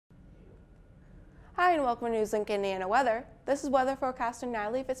Hi and welcome to NewsLink Indiana Weather. This is weather forecaster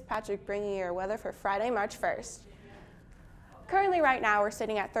Natalie Fitzpatrick bringing you your weather for Friday, March 1st. Currently right now we're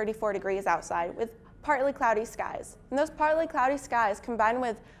sitting at 34 degrees outside with partly cloudy skies. And those partly cloudy skies combined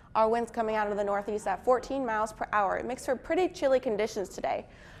with our winds coming out of the northeast at 14 miles per hour, it makes for pretty chilly conditions today.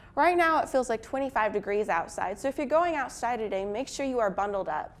 Right now it feels like 25 degrees outside, so if you're going outside today, make sure you are bundled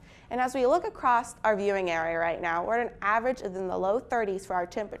up. And as we look across our viewing area right now, we're at an average of in the low 30s for our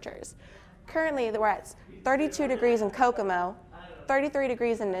temperatures. Currently, we're at 32 degrees in Kokomo, 33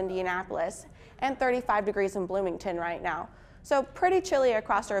 degrees in Indianapolis, and 35 degrees in Bloomington right now. So pretty chilly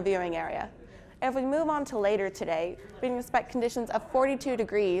across our viewing area. If we move on to later today, we can expect conditions of 42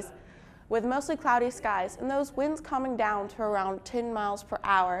 degrees with mostly cloudy skies and those winds coming down to around 10 miles per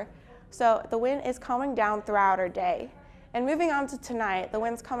hour. So the wind is coming down throughout our day. And moving on to tonight, the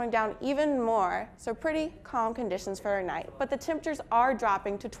wind's coming down even more, so pretty calm conditions for our night. But the temperatures are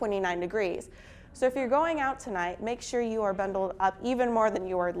dropping to 29 degrees. So if you're going out tonight, make sure you are bundled up even more than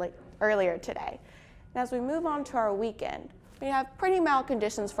you were earlier today. And as we move on to our weekend, we have pretty mild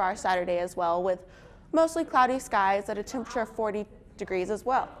conditions for our Saturday as well, with mostly cloudy skies at a temperature of 40 degrees as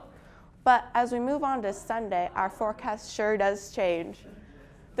well. But as we move on to Sunday, our forecast sure does change.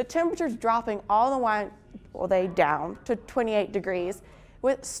 The temperature's dropping all the way down to 28 degrees,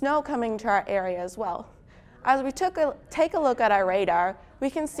 with snow coming to our area as well. As we take a look at our radar, we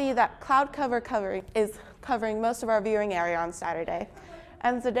can see that cloud cover is covering most of our viewing area on Saturday.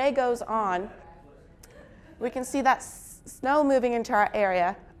 And as the day goes on, we can see that snow moving into our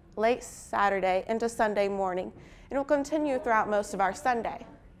area late Saturday into Sunday morning, and it will continue throughout most of our Sunday.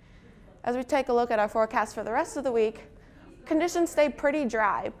 As we take a look at our forecast for the rest of the week, conditions stay pretty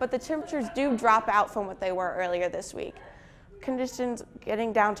dry, but the temperatures do drop out from what they were earlier this week. Conditions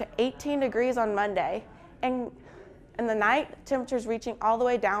getting down to 18 degrees on Monday, and in the night, temperatures reaching all the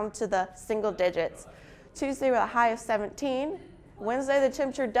way down to the single digits. Tuesday with a high of 17. Wednesday, the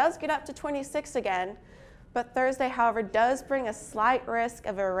temperature does get up to 26 again, but Thursday, however, does bring a slight risk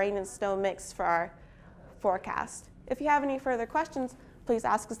of a rain and snow mix for our forecast. If you have any further questions, please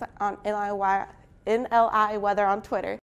ask us on NLI Weather on Twitter.